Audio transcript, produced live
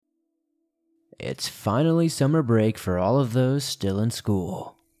It's finally summer break for all of those still in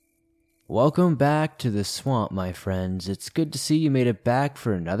school. Welcome back to the swamp, my friends. It's good to see you made it back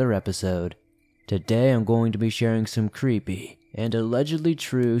for another episode. Today I'm going to be sharing some creepy and allegedly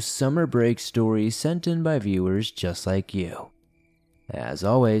true summer break stories sent in by viewers just like you. As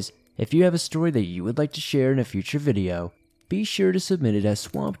always, if you have a story that you would like to share in a future video, be sure to submit it at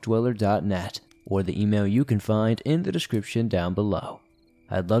swampdweller.net or the email you can find in the description down below.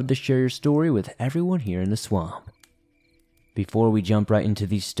 I'd love to share your story with everyone here in the swamp. Before we jump right into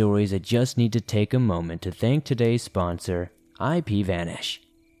these stories, I just need to take a moment to thank today's sponsor, IPVanish.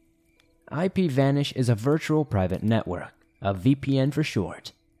 IPVanish is a virtual private network, a VPN for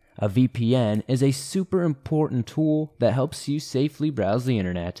short. A VPN is a super important tool that helps you safely browse the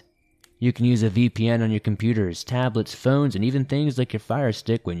internet. You can use a VPN on your computers, tablets, phones, and even things like your Fire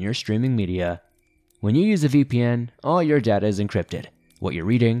Stick when you're streaming media. When you use a VPN, all your data is encrypted. What you're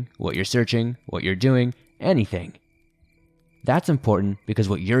reading, what you're searching, what you're doing, anything. That's important because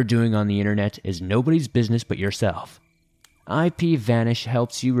what you're doing on the internet is nobody's business but yourself. IPVanish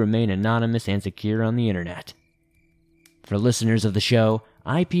helps you remain anonymous and secure on the internet. For listeners of the show,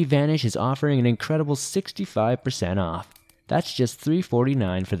 IPVanish is offering an incredible 65% off. That's just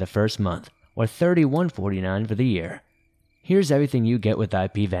 $3.49 for the first month, or $31.49 for the year. Here's everything you get with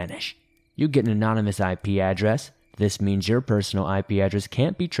IPVanish. You get an anonymous IP address. This means your personal IP address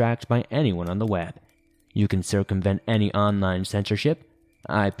can't be tracked by anyone on the web. You can circumvent any online censorship.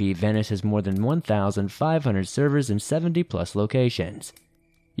 IPVanish has more than 1,500 servers in 70+ locations.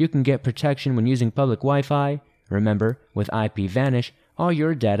 You can get protection when using public Wi-Fi. Remember, with IPVanish, all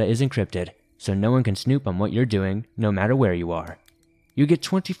your data is encrypted, so no one can snoop on what you're doing, no matter where you are. You get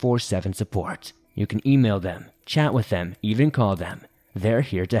 24/7 support. You can email them, chat with them, even call them. They're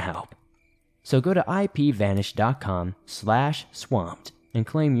here to help. So go to ipvanish.com/swamped and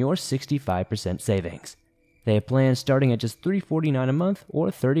claim your 65% savings. They have plans starting at just $3.49 a month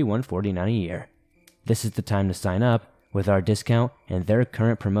or $31.49 a year. This is the time to sign up. With our discount and their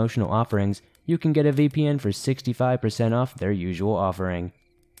current promotional offerings, you can get a VPN for 65% off their usual offering.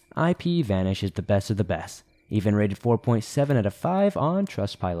 IPVanish is the best of the best, even rated 4.7 out of 5 on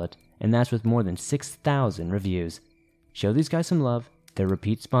Trustpilot, and that's with more than 6,000 reviews. Show these guys some love. They're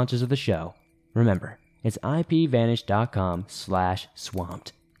repeat sponsors of the show. Remember, it's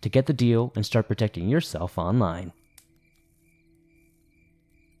ipvanish.com/swamped to get the deal and start protecting yourself online.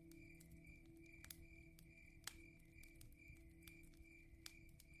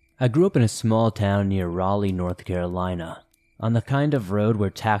 I grew up in a small town near Raleigh, North Carolina, on the kind of road where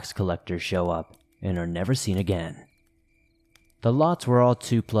tax collectors show up and are never seen again. The lots were all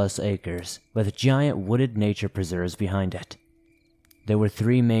 2+ acres, with giant wooded nature preserves behind it. There were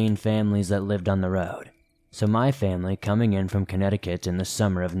 3 main families that lived on the road, so my family, coming in from Connecticut in the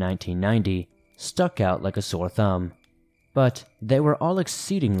summer of 1990, stuck out like a sore thumb. But they were all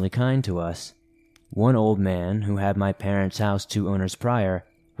exceedingly kind to us. One old man, who had my parents' house 2 owners prior,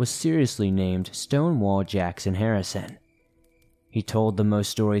 was seriously named Stonewall Jackson Harrison. He told the most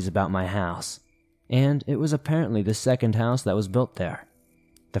stories about my house, and it was apparently the second house that was built there.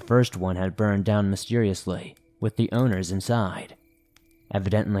 The first one had burned down mysteriously, with the owners inside.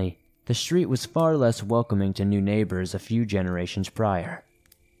 Evidently, the street was far less welcoming to new neighbors a few generations prior.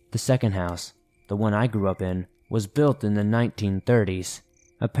 The second house, the one I grew up in, was built in the 1930s.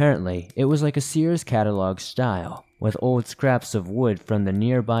 Apparently, it was like a Sears catalog style, with old scraps of wood from the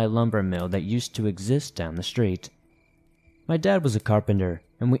nearby lumber mill that used to exist down the street. My dad was a carpenter,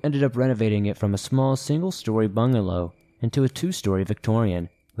 and we ended up renovating it from a small single-story bungalow into a 2-story Victorian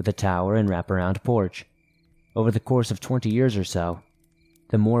with a tower and wraparound porch. Over the course of 20 years or so,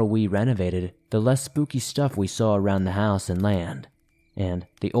 the more we renovated, the less spooky stuff we saw around the house and land. And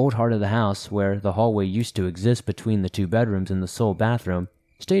the old heart of the house, where the hallway used to exist between the 2 bedrooms and the sole bathroom,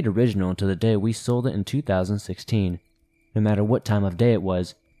 stayed original until the day we sold it in 2016. No matter what time of day it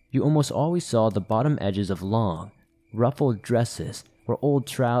was, you almost always saw the bottom edges of long, ruffled dresses or old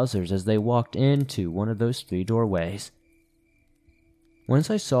trousers as they walked into one of those 3 doorways.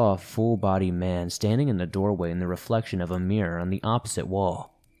 Once I saw a full-body man standing in the doorway in the reflection of a mirror on the opposite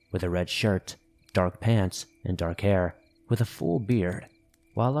wall, with a red shirt, dark pants, and dark hair, with a full beard,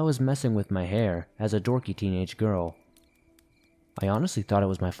 while I was messing with my hair as a dorky teenage girl. I honestly thought it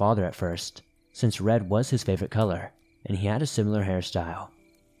was my father at first, since red was his favorite color, and he had a similar hairstyle,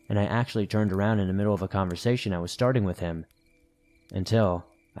 and I actually turned around in the middle of a conversation I was starting with him, until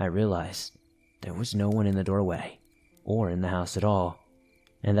I realized there was no one in the doorway, or in the house at all,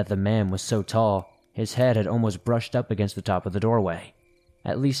 and that the man was so tall, his head had almost brushed up against the top of the doorway,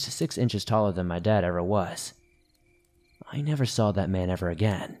 at least 6 inches taller than my dad ever was. I never saw that man ever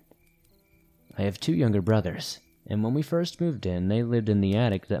again. I have two younger brothers, and when we first moved in, they lived in the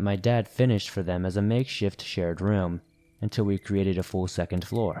attic that my dad finished for them as a makeshift shared room, until we created a full second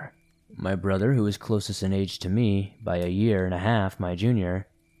floor. My brother, who is closest in age to me, by a year and a half my junior,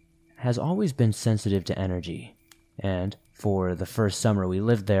 has always been sensitive to energy, and, for the first summer we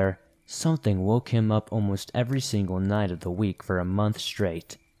lived there, something woke him up almost every single night of the week for a month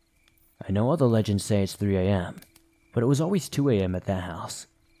straight. I know all the legends say it's 3 a.m., but it was always 2 a.m. at that house.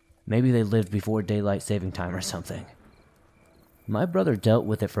 Maybe they lived before daylight saving time or something. My brother dealt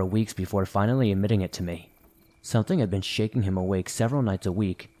with it for weeks before finally admitting it to me. Something had been shaking him awake several nights a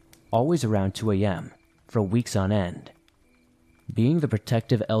week, always around 2 a.m., for weeks on end. Being the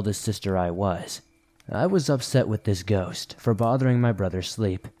protective eldest sister I was upset with this ghost for bothering my brother's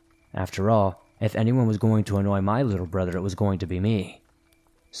sleep. After all, if anyone was going to annoy my little brother, it was going to be me.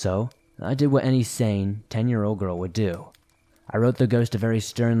 So, I did what any sane 10-year-old girl would do. I wrote the ghost a very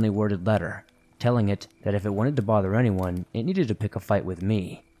sternly worded letter, telling it that if it wanted to bother anyone, it needed to pick a fight with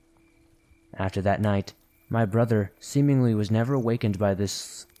me. After that night, my brother seemingly was never awakened by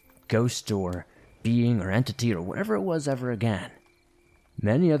this ghost or being or entity or whatever it was ever again.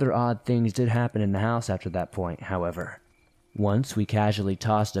 Many other odd things did happen in the house after that point, however. Once we casually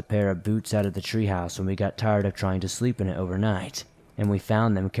tossed a pair of boots out of the treehouse when we got tired of trying to sleep in it overnight, and we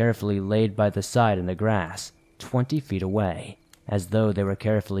found them carefully laid by the side in the grass, 20 feet away, as though they were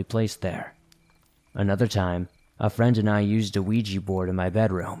carefully placed there. Another time, a friend and I used a Ouija board in my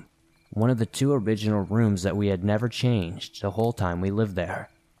bedroom, one of the 2 original rooms that we had never changed the whole time we lived there,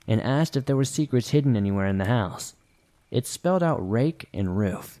 and asked if there were secrets hidden anywhere in the house. It spelled out rake and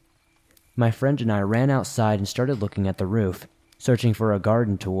roof. My friend and I ran outside and started looking at the roof, searching for a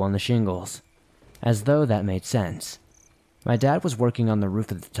garden tool on the shingles, as though that made sense. My dad was working on the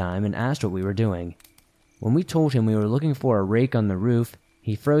roof at the time and asked what we were doing. When we told him we were looking for a rake on the roof,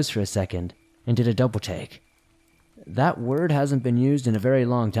 he froze for a second and did a double take. That word hasn't been used in a very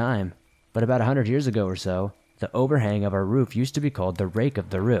long time, but about 100 years ago or so, the overhang of our roof used to be called the rake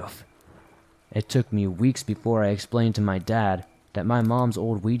of the roof. It took me weeks before I explained to my dad that my mom's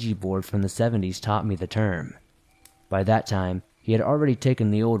old Ouija board from the 70s taught me the term. By that time, he had already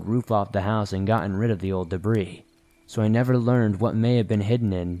taken the old roof off the house and gotten rid of the old debris, so I never learned what may have been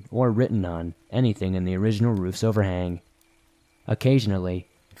hidden in or written on anything in the original roof's overhang. Occasionally,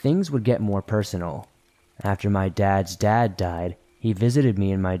 things would get more personal. After my dad's dad died, he visited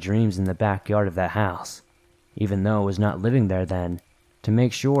me in my dreams in the backyard of that house, even though I was not living there then, to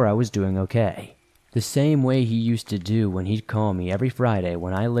make sure I was doing okay. The same way he used to do when he'd call me every Friday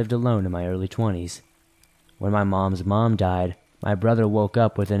when I lived alone in my early 20s. When my mom's mom died, my brother woke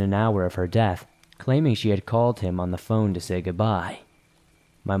up within an hour of her death, claiming she had called him on the phone to say goodbye.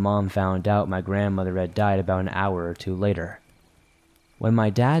 My mom found out my grandmother had died about an hour or 2 later. When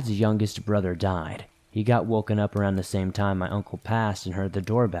my dad's youngest brother died, he got woken up around the same time my uncle passed and heard the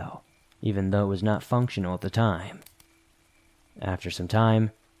doorbell, even though it was not functional at the time. After some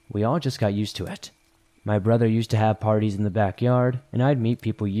time, we all just got used to it. My brother used to have parties in the backyard, and I'd meet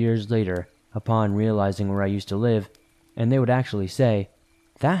people years later upon realizing where I used to live, and they would actually say,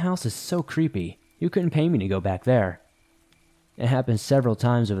 "That house is so creepy, you couldn't pay me to go back there." It happened several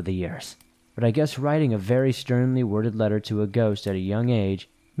times over the years, but I guess writing a very sternly worded letter to a ghost at a young age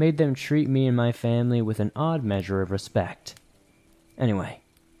made them treat me and my family with an odd measure of respect. Anyway,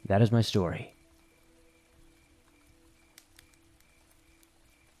 that is my story.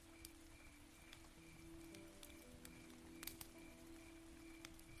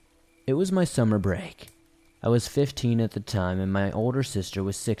 It was my summer break. I was 15 at the time and my older sister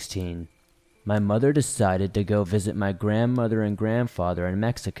was 16. My mother decided to go visit my grandmother and grandfather in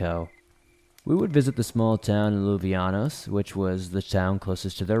Mexico. We would visit the small town in Luvianos, which was the town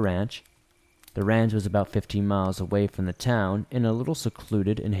closest to their ranch. The ranch was about 15 miles away from the town in a little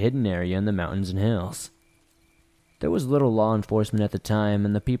secluded and hidden area in the mountains and hills. There was little law enforcement at the time,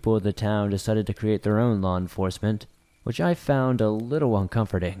 and the people of the town decided to create their own law enforcement, which I found a little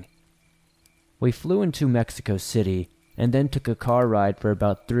uncomforting. We flew into Mexico City, and then took a car ride for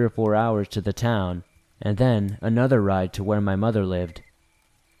about 3 or 4 hours to the town, and then another ride to where my mother lived.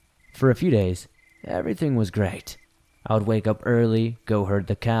 For a few days, everything was great. I would wake up early, go herd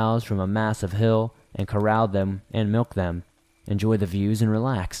the cows from a massive hill, and corral them and milk them, enjoy the views and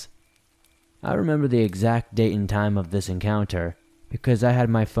relax. I remember the exact date and time of this encounter, because I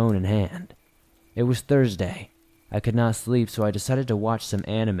had my phone in hand. It was Thursday. I could not sleep, so I decided to watch some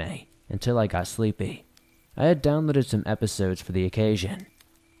anime until I got sleepy. I had downloaded some episodes for the occasion.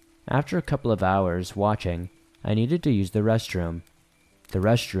 After a couple of hours watching, I needed to use the restroom. The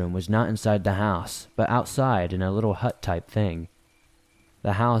restroom was not inside the house, but outside in a little hut-type thing.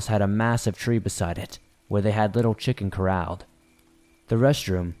 The house had a massive tree beside it, where they had little chicken corralled. The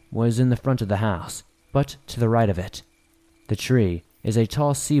restroom was in the front of the house, but to the right of it. The tree is a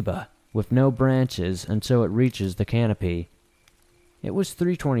tall ceiba with no branches until it reaches the canopy. It was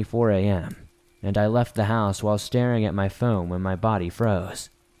 3:24 a.m., and I left the house while staring at my phone when my body froze.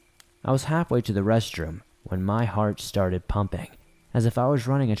 I was halfway to the restroom when my heart started pumping, as if I was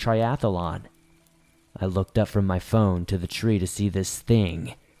running a triathlon. I looked up from my phone to the tree to see this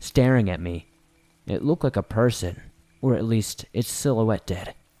thing staring at me. It looked like a person, or at least its silhouette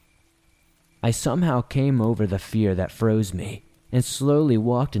did. I somehow came over the fear that froze me and slowly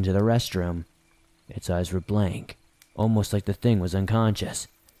walked into the restroom. Its eyes were blank, almost like the thing was unconscious,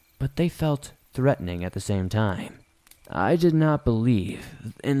 but they felt threatening at the same time. I did not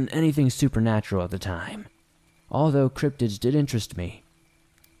believe in anything supernatural at the time, although cryptids did interest me.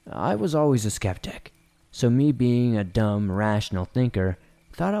 I was always a skeptic, so me being a dumb, rational thinker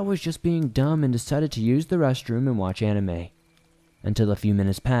thought I was just being dumb and decided to use the restroom and watch anime. Until a few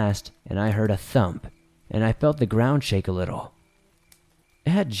minutes passed and I heard a thump, and I felt the ground shake a little. It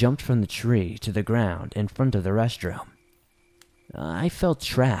had jumped from the tree to the ground in front of the restroom. I felt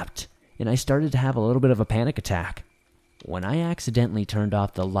trapped, and I started to have a little bit of a panic attack. When I accidentally turned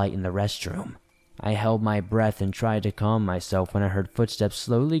off the light in the restroom, I held my breath and tried to calm myself when I heard footsteps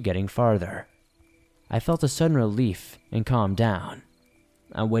slowly getting farther. I felt a sudden relief and calmed down.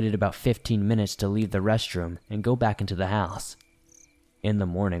 I waited about 15 minutes to leave the restroom and go back into the house. In the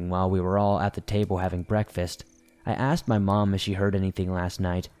morning, while we were all at the table having breakfast, I asked my mom if she heard anything last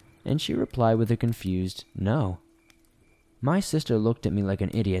night, and she replied with a confused no. My sister looked at me like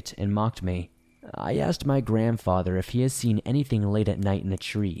an idiot and mocked me. I asked my grandfather if he has seen anything late at night in the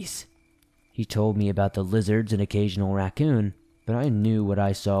trees. He told me about the lizards and occasional raccoon, but I knew what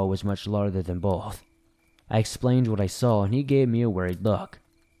I saw was much larger than both. I explained what I saw, and he gave me a worried look.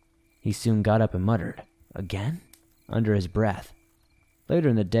 He soon got up and muttered, "Again?" under his breath. Later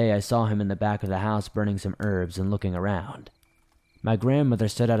in the day, I saw him in the back of the house burning some herbs and looking around. My grandmother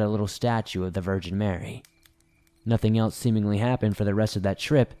set out a little statue of the Virgin Mary. Nothing else seemingly happened for the rest of that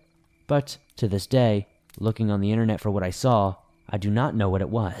trip, but to this day, looking on the internet for what I saw, I do not know what it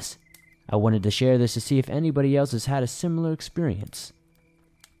was. I wanted to share this to see if anybody else has had a similar experience.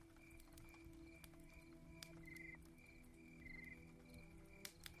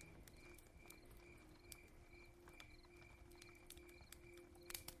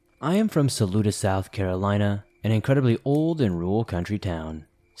 I am from Saluda, South Carolina, an incredibly old and rural country town,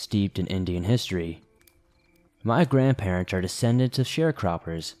 steeped in Indian history. My grandparents are descendants of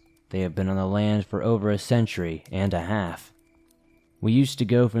sharecroppers. They have been on the land for over a century and a half. We used to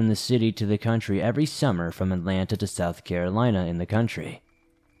go from the city to the country every summer from Atlanta to South Carolina in the country.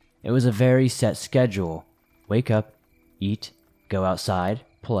 It was a very set schedule. Wake up, eat, go outside,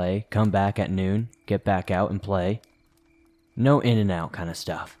 play, come back at noon, get back out and play. No in and out kind of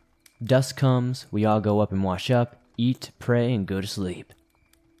stuff. Dusk comes, we all go up and wash up, eat, pray, and go to sleep.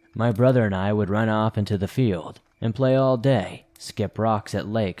 My brother and I would run off into the field and play all day, skip rocks at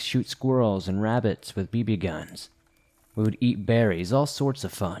lakes, shoot squirrels and rabbits with BB guns. We would eat berries, all sorts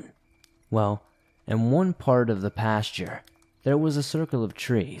of fun. Well, in one part of the pasture, there was a circle of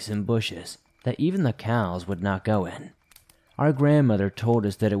trees and bushes that even the cows would not go in. Our grandmother told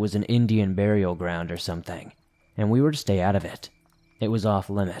us that it was an Indian burial ground or something, and we were to stay out of it. It was off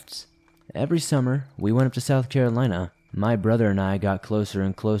limits. Every summer, we went up to South Carolina. My brother and I got closer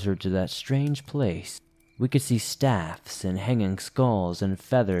and closer to that strange place. We could see staffs and hanging skulls and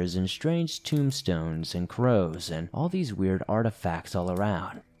feathers and strange tombstones and crows and all these weird artifacts all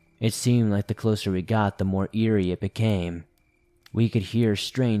around. It seemed like the closer we got, the more eerie it became. We could hear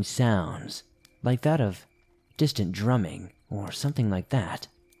strange sounds, like that of distant drumming or something like that.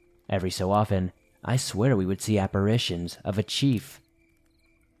 Every so often, I swear we would see apparitions of a chief.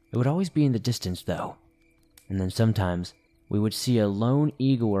 It would always be in the distance, though. And then sometimes, we would see a lone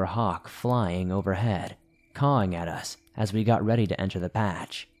eagle or hawk flying overhead, cawing at us as we got ready to enter the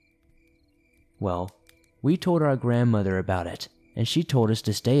patch. Well, we told our grandmother about it, and she told us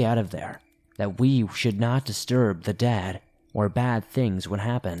to stay out of there, that we should not disturb the dead, or bad things would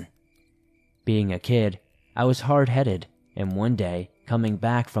happen. Being a kid, I was hard-headed, and one day, coming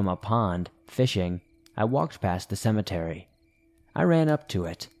back from a pond, fishing, I walked past the cemetery. I ran up to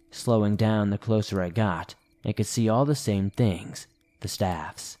it, slowing down the closer I got, and could see all the same things, the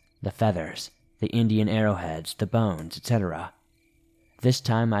staffs, the feathers, the Indian arrowheads, the bones, etc. This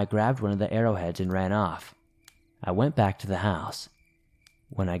time I grabbed one of the arrowheads and ran off. I went back to the house.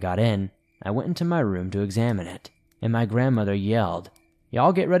 When I got in, I went into my room to examine it, and my grandmother yelled,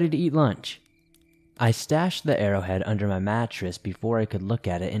 "Y'all get ready to eat lunch." I stashed the arrowhead under my mattress before I could look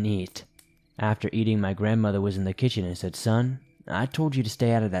at it and eat. After eating, my grandmother was in the kitchen and said, "Son, I told you to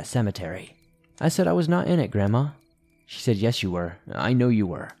stay out of that cemetery." I said I was not in it, Grandma. She said, "Yes, you were. I know you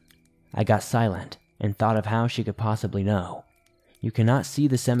were." I got silent and thought of how she could possibly know. You cannot see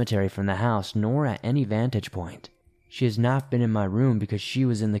the cemetery from the house nor at any vantage point. She has not been in my room because she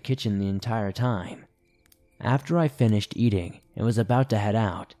was in the kitchen the entire time. After I finished eating and was about to head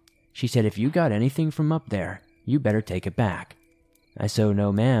out, she said, "If you got anything from up there, you better take it back." I said,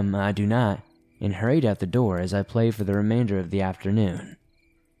 "No, ma'am, I do not," and hurried out the door as I played for the remainder of the afternoon.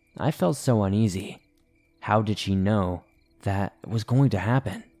 I felt so uneasy. How did she know that was going to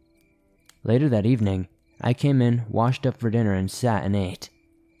happen? Later that evening, I came in, washed up for dinner, and sat and ate.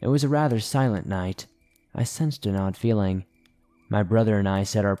 It was a rather silent night. I sensed an odd feeling. My brother and I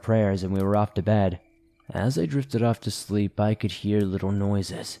said our prayers and we were off to bed. As I drifted off to sleep, I could hear little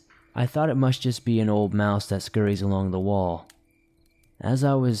noises. I thought it must just be an old mouse that scurries along the wall. As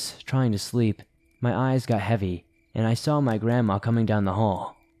I was trying to sleep, my eyes got heavy, and I saw my grandma coming down the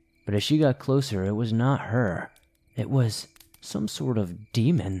hall. But as she got closer, it was not her. It was some sort of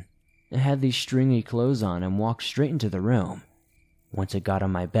demon. It had these stringy clothes on and walked straight into the room. Once it got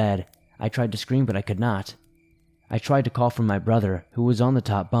on my bed, I tried to scream, but I could not. I tried to call for my brother, who was on the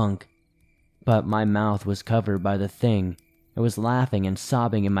top bunk, but my mouth was covered by the thing. It was laughing and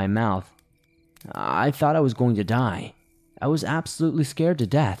sobbing in my mouth. I thought I was going to die. I was absolutely scared to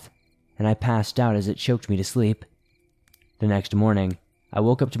death, and I passed out as it choked me to sleep. The next morning, I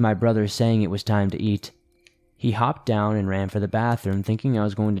woke up to my brother saying it was time to eat. He hopped down and ran for the bathroom, thinking I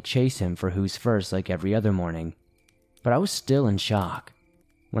was going to chase him for who's first like every other morning. But I was still in shock.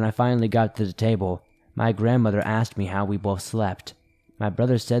 When I finally got to the table, my grandmother asked me how we both slept. My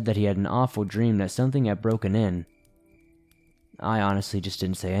brother said that he had an awful dream that something had broken in. I honestly just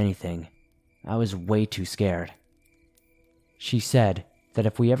didn't say anything. I was way too scared. She said that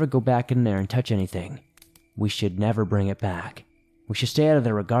if we ever go back in there and touch anything, we should never bring it back. We should stay out of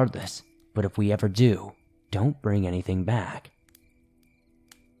there regardless, but if we ever do, don't bring anything back.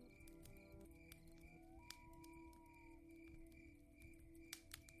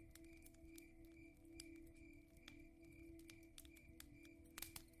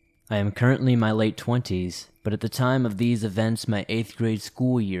 I am currently in my late 20s, but at the time of these events, my 8th grade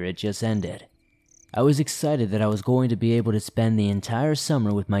school year had just ended. I was excited that I was going to be able to spend the entire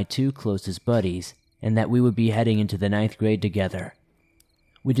summer with my two closest buddies, and that we would be heading into the 9th grade together.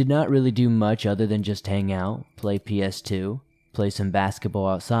 We did not really do much other than just hang out, play PS2, play some basketball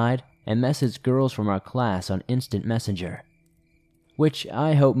outside, and message girls from our class on Instant Messenger. Which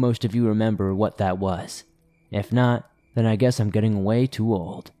I hope most of you remember what that was. If not, then I guess I'm getting way too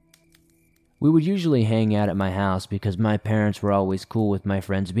old. We would usually hang out at my house because my parents were always cool with my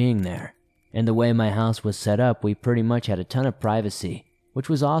friends being there, and the way my house was set up, we pretty much had a ton of privacy, which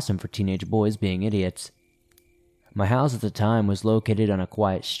was awesome for teenage boys being idiots. My house at the time was located on a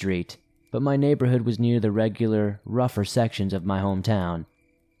quiet street, but my neighborhood was near the regular, rougher sections of my hometown.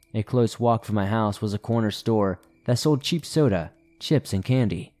 A close walk from my house was a corner store that sold cheap soda, chips, and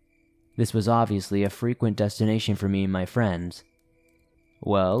candy. This was obviously a frequent destination for me and my friends.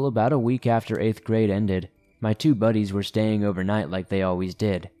 Well, about a week after 8th grade ended, my two buddies were staying overnight like they always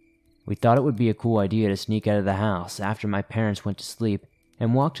did. We thought it would be a cool idea to sneak out of the house after my parents went to sleep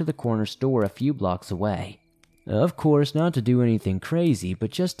and walk to the corner store a few blocks away. Of course, not to do anything crazy,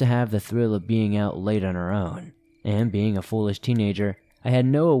 but just to have the thrill of being out late on our own. And being a foolish teenager, I had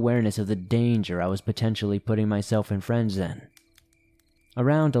no awareness of the danger I was potentially putting myself and friends in.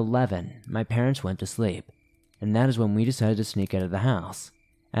 Around 11, my parents went to sleep, and that is when we decided to sneak out of the house.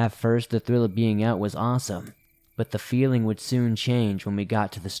 At first, the thrill of being out was awesome, but the feeling would soon change when we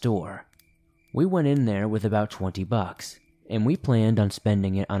got to the store. We went in there with about $20, and we planned on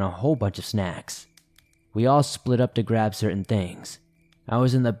spending it on a whole bunch of snacks. We all split up to grab certain things. I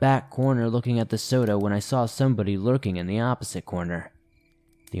was in the back corner looking at the soda when I saw somebody lurking in the opposite corner.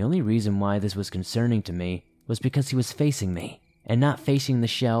 The only reason why this was concerning to me was because he was facing me, and not facing the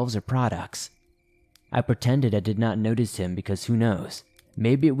shelves or products. I pretended I did not notice him because who knows,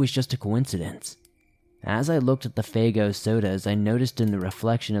 maybe it was just a coincidence. As I looked at the Faygo sodas, I noticed in the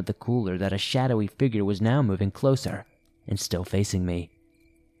reflection of the cooler that a shadowy figure was now moving closer, and still facing me.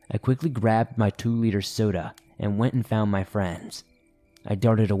 I quickly grabbed my 2-liter soda and went and found my friends. I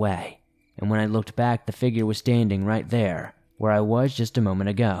darted away, and when I looked back, the figure was standing right there, where I was just a moment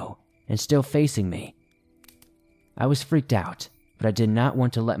ago, and still facing me. I was freaked out, but I did not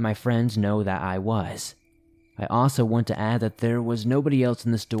want to let my friends know that I was. I also want to add that there was nobody else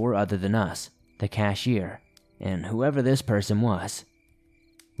in the store other than us, the cashier, and whoever this person was.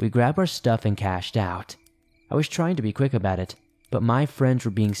 We grabbed our stuff and cashed out. I was trying to be quick about it, but my friends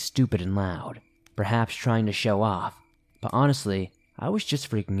were being stupid and loud, perhaps trying to show off, but honestly, I was just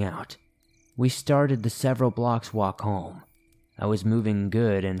freaking out. We started the several blocks walk home. I was moving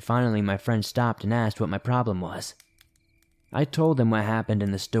good, and finally my friend stopped and asked what my problem was. I told them what happened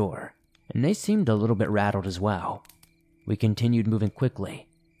in the store, and they seemed a little bit rattled as well. We continued moving quickly.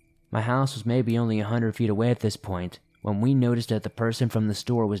 My house was maybe only 100 feet away at this point when we noticed that the person from the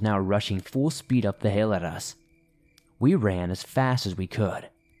store was now rushing full speed up the hill at us. We ran as fast as we could.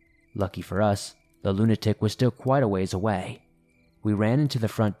 Lucky for us, the lunatic was still quite a ways away. We ran into the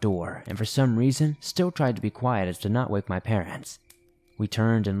front door and for some reason still tried to be quiet as to not wake my parents. We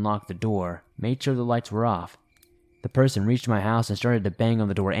turned and locked the door, made sure the lights were off. The person reached my house and started to bang on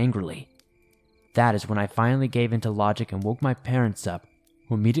the door angrily. That is when I finally gave into logic and woke my parents up,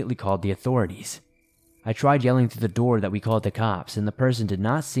 who immediately called the authorities. I tried yelling through the door that we called the cops, and the person did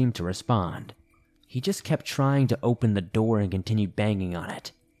not seem to respond. He just kept trying to open the door and continued banging on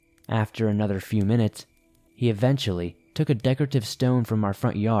it. After another few minutes, he eventually took a decorative stone from our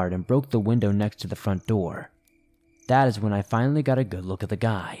front yard and broke the window next to the front door. That is when I finally got a good look at the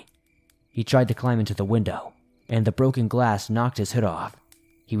guy. He tried to climb into the window, and the broken glass knocked his hood off.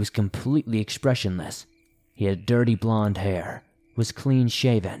 He was completely expressionless. He had dirty blonde hair, was clean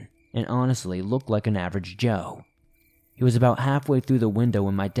shaven, and honestly looked like an average Joe. He was about halfway through the window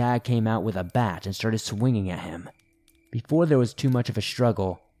when my dad came out with a bat and started swinging at him. Before there was too much of a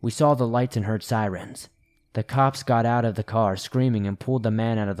struggle, we saw the lights and heard sirens. The cops got out of the car screaming and pulled the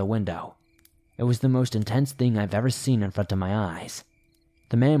man out of the window. It was the most intense thing I've ever seen in front of my eyes.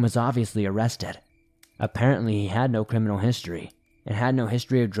 The man was obviously arrested. Apparently he had no criminal history, and had no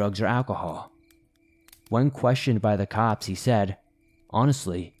history of drugs or alcohol. When questioned by the cops, he said,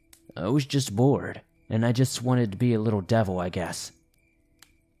 "Honestly, I was just bored, and I just wanted to be a little devil, I guess."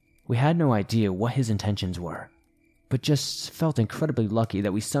 We had no idea what his intentions were, but just felt incredibly lucky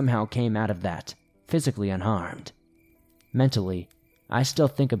that we somehow came out of that, physically unharmed. Mentally, I still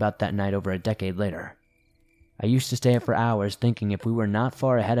think about that night over a decade later. I used to stay up for hours thinking if we were not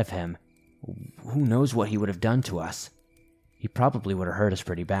far ahead of him, who knows what he would have done to us. He probably would have hurt us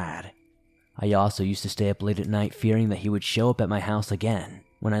pretty bad. I also used to stay up late at night fearing that he would show up at my house again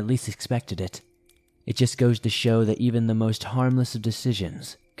when I least expected it. It just goes to show that even the most harmless of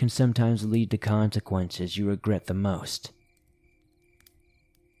decisions can sometimes lead to consequences you regret the most.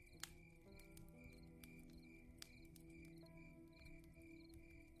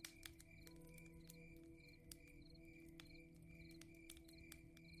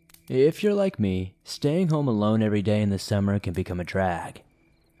 If you're like me, staying home alone every day in the summer can become a drag.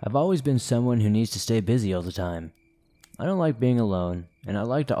 I've always been someone who needs to stay busy all the time. I don't like being alone, and I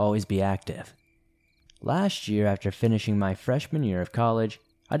like to always be active. Last year, after finishing my freshman year of college,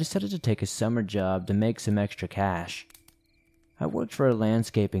 I decided to take a summer job to make some extra cash. I worked for a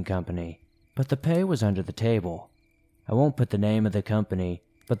landscaping company, but the pay was under the table. I won't put the name of the company,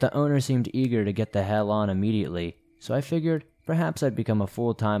 but the owner seemed eager to get the hell on immediately, so I figured perhaps I'd become a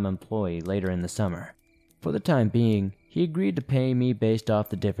full-time employee later in the summer. For the time being, he agreed to pay me based off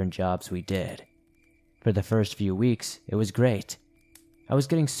the different jobs we did. For the first few weeks, it was great. I was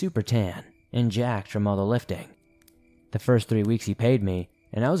getting super tan and jacked from all the lifting. The first 3 weeks he paid me,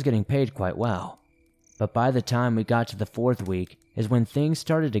 and I was getting paid quite well. But by the time we got to the 4th week is when things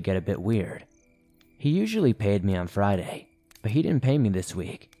started to get a bit weird. He usually paid me on Friday, but he didn't pay me this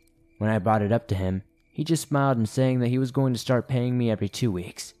week. When I brought it up to him, he just smiled and saying that he was going to start paying me every 2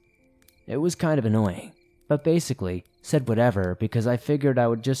 weeks. It was kind of annoying, but basically said whatever because I figured I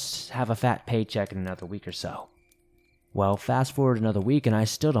would just have a fat paycheck in another week or so. Well, fast forward another week and I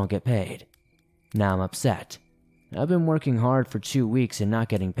still don't get paid. Now I'm upset. I've been working hard for 2 weeks and not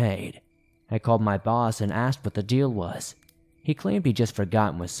getting paid. I called my boss and asked what the deal was. He claimed he just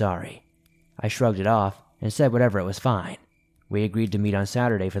forgot and was sorry. I shrugged it off and said whatever, it was fine. We agreed to meet on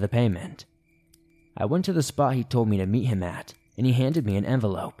Saturday for the payment. I went to the spot he told me to meet him at, and he handed me an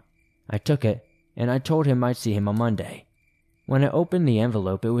envelope. I took it, and I told him I'd see him on Monday. When I opened the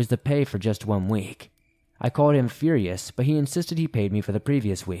envelope, it was the pay for just 1 week. I called him furious, but he insisted he paid me for the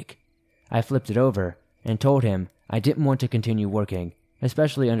previous week. I flipped it over and told him I didn't want to continue working,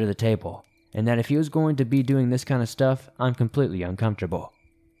 especially under the table, and that if he was going to be doing this kind of stuff, I'm completely uncomfortable.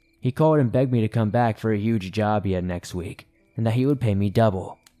 He called and begged me to come back for a huge job he had next week, and that he would pay me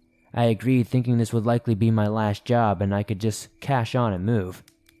double. I agreed, thinking this would likely be my last job and I could just cash on and move.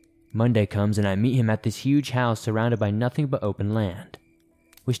 Monday comes and I meet him at this huge house surrounded by nothing but open land.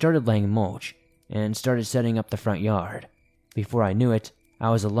 We started laying mulch and started setting up the front yard. Before I knew it, I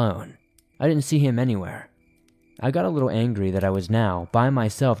was alone. I didn't see him anywhere. I got a little angry that I was now by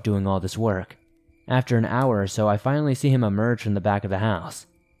myself doing all this work. After an hour or so, I finally see him emerge from the back of the house.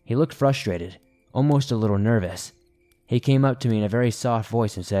 He looked frustrated, almost a little nervous. He came up to me in a very soft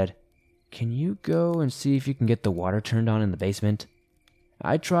voice and said, "Can you go and see if you can get the water turned on in the basement?"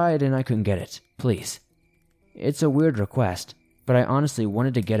 I tried and I couldn't get it. Please. It's a weird request, but I honestly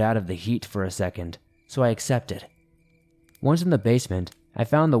wanted to get out of the heat for a second, so I accepted. Once in the basement, I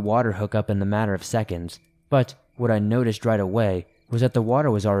found the water hookup in the matter of seconds, but what I noticed right away was that the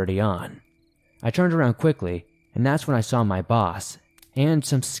water was already on. I turned around quickly, and that's when I saw my boss and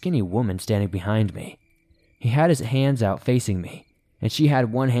some skinny woman standing behind me. He had his hands out facing me, and she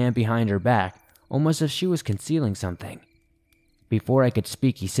had one hand behind her back, almost as if she was concealing something. Before I could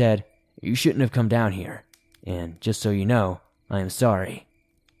speak, he said, "You shouldn't have come down here, and just so you know, I am sorry."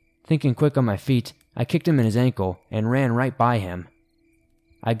 Thinking quick on my feet, I kicked him in his ankle and ran right by him.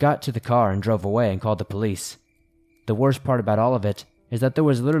 I got to the car and drove away and called the police. The worst part about all of it is that there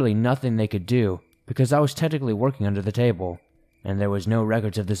was literally nothing they could do because I was technically working under the table, and there was no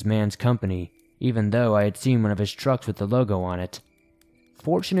records of this man's company, even though I had seen one of his trucks with the logo on it.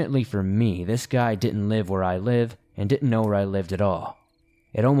 Fortunately for me, this guy didn't live where I live and didn't know where I lived at all.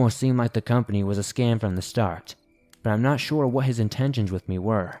 It almost seemed like the company was a scam from the start, but I'm not sure what his intentions with me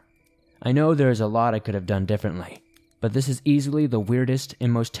were. I know there is a lot I could have done differently, but this is easily the weirdest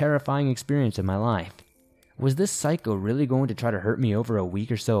and most terrifying experience of my life. Was this psycho really going to try to hurt me over a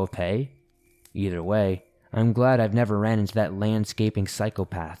week or so of pay? Either way, I'm glad I've never ran into that landscaping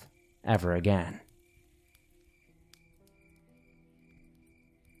psychopath ever again.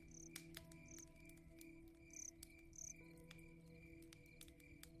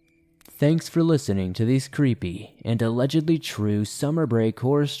 Thanks for listening to these creepy and allegedly true summer break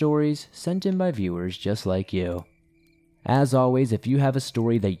horror stories sent in by viewers just like you. As always, if you have a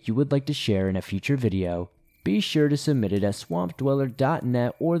story that you would like to share in a future video, be sure to submit it at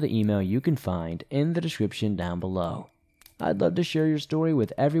swampdweller.net or the email you can find in the description down below. I'd love to share your story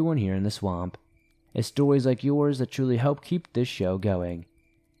with everyone here in the swamp. It's stories like yours that truly help keep this show going.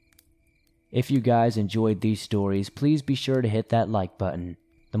 If you guys enjoyed these stories, please be sure to hit that like button.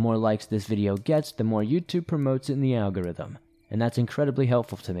 The more likes this video gets, the more YouTube promotes it in the algorithm, and that's incredibly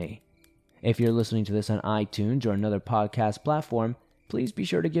helpful to me. If you're listening to this on iTunes or another podcast platform, please be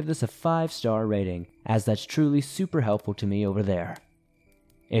sure to give this a 5-star rating, as that's truly super helpful to me over there.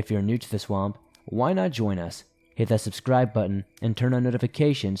 If you're new to the swamp, why not join us? Hit that subscribe button and turn on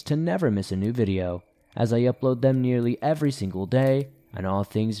notifications to never miss a new video, as I upload them nearly every single day on all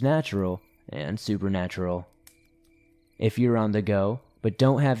things natural and supernatural. If you're on the go, but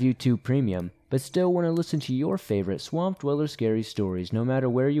don't have YouTube Premium, but still want to listen to your favorite Swamp Dweller scary stories no matter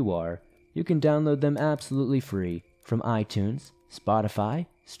where you are, you can download them absolutely free from iTunes, Spotify,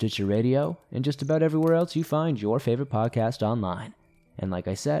 Stitcher Radio, and just about everywhere else you find your favorite podcast online. And like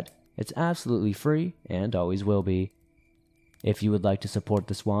I said, it's absolutely free and always will be. If you would like to support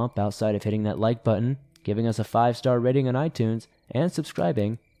the swamp outside of hitting that like button, giving us a 5-star rating on iTunes, and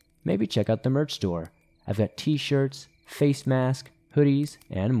subscribing, maybe check out the merch store. I've got t-shirts, face masks, hoodies,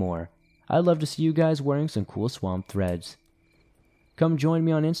 and more. I'd love to see you guys wearing some cool swamp threads. Come join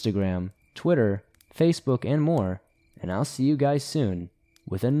me on Instagram, Twitter, Facebook, and more, and I'll see you guys soon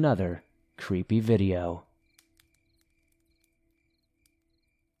with another creepy video.